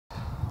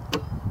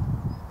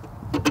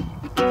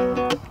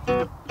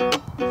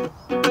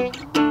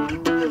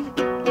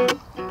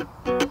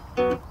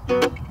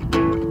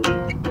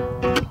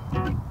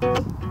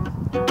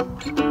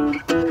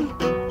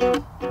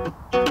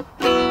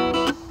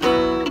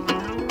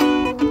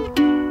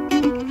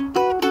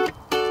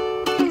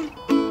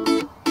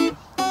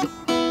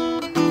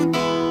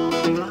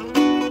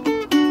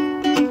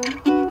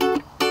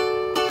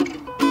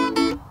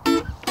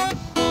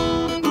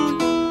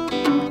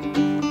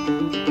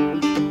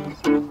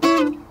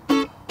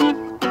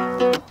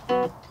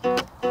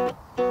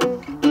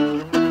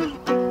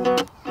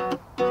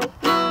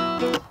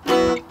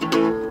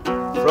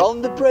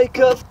From the break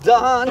of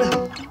dawn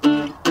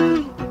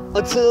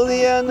until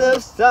the end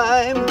of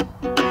time,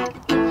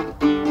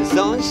 the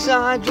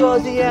sunshine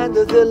draws the end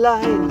of the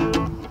line.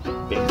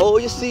 Before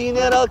you've seen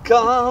it, I'll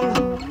come,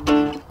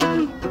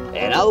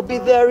 and I'll be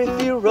there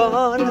if you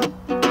run.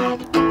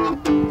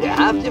 You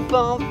have your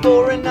fun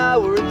for an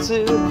hour or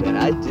two, and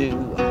I do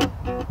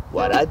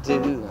what I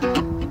do.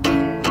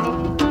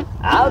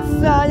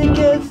 Outside you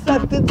get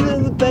sucked into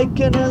the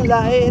bacon and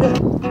light.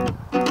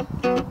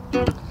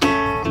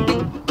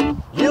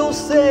 You'll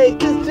say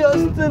it's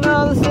just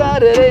another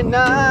Saturday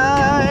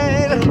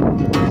night.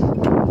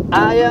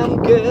 I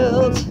am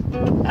guilt,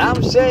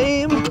 I'm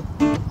shame.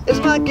 It's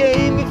my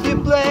game. If you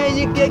play,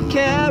 you get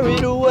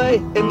carried away.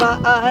 In my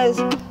eyes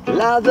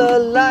lie the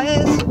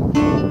lies,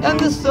 and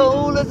the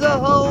soul as a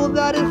whole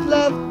that is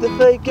left to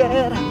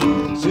forget.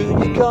 Soon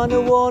you're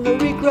gonna wanna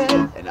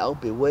regret, and I'll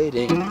be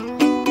waiting.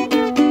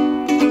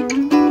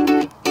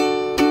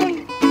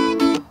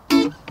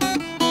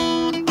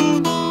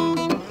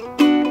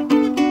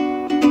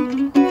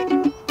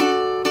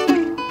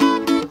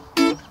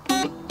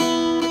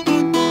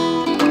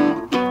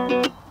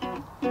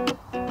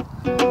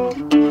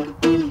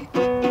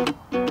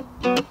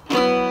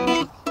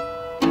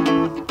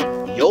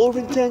 Your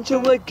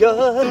intention were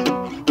good,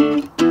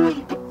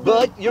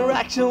 but your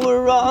action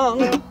were wrong.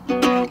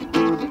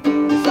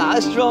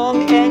 Desire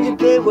strong and you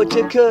did what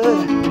you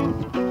could.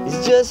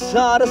 It's just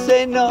hard to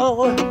say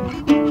no,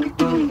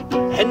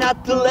 and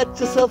not to let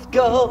yourself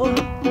go.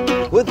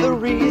 With the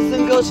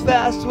reason goes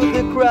fast with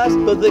the grasp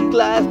of the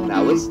glass.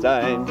 Now it's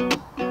time,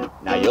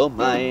 now you're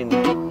mine.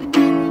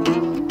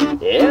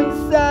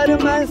 Inside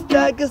of my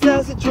staggers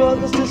as it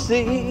struggles to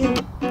see.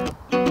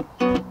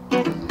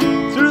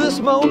 Through the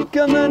smoke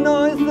and the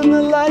noise and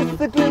the lights,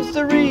 the glimpse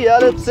of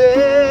reality.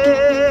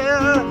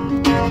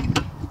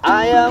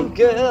 I am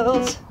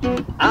guilt,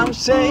 I'm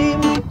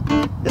shame.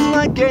 It's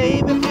my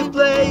game. If you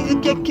play, you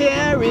get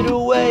carried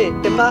away.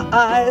 In my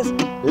eyes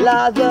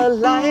lie the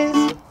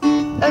lies,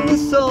 and the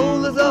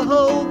soul as a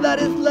whole that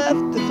is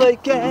left to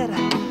forget.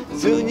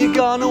 Soon you're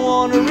gonna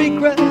wanna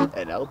regret,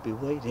 and I'll be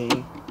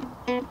waiting.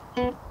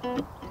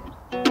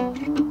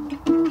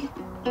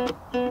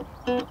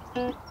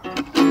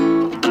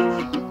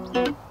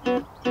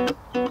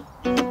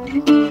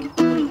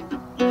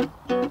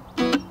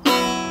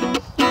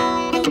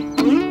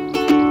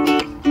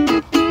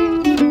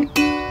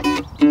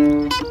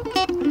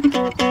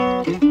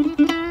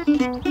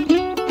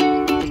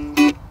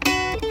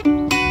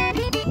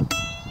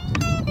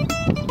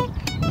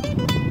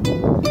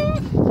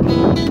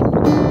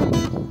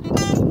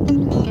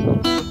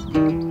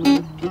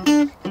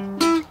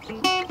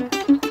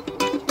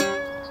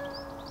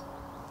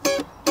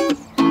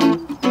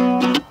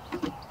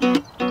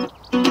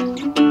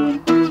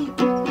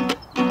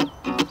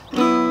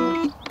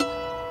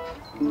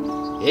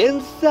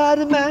 Inside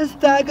a man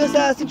staggers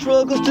as he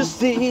struggles to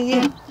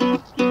see.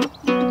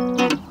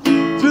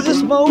 Through the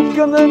smoke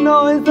and the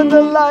noise and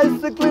the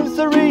lights, the glimpse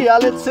of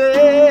reality.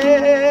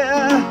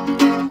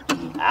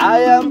 I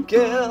am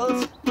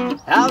guilt,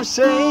 I'm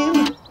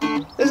shame.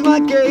 It's my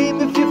game.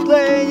 If you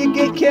play, you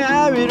get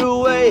carried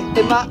away.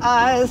 In my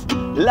eyes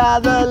lie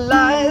the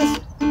lies,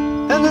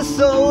 and the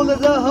soul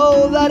as a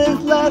whole that is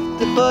left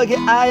to forget.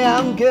 I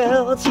am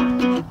guilt,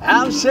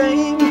 I'm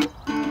shame.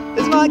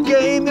 It's my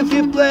game. If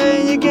you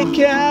play, you get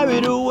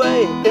carried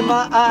away. In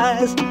my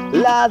eyes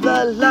lie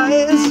the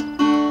lies,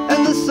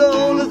 and the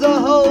soul as a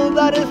whole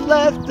that is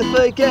left to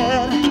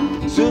forget.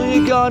 Soon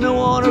you're gonna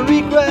wanna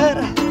regret.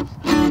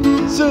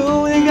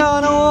 Soon you're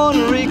gonna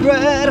wanna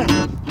regret.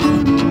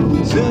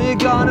 Soon you're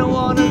gonna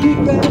wanna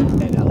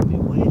regret.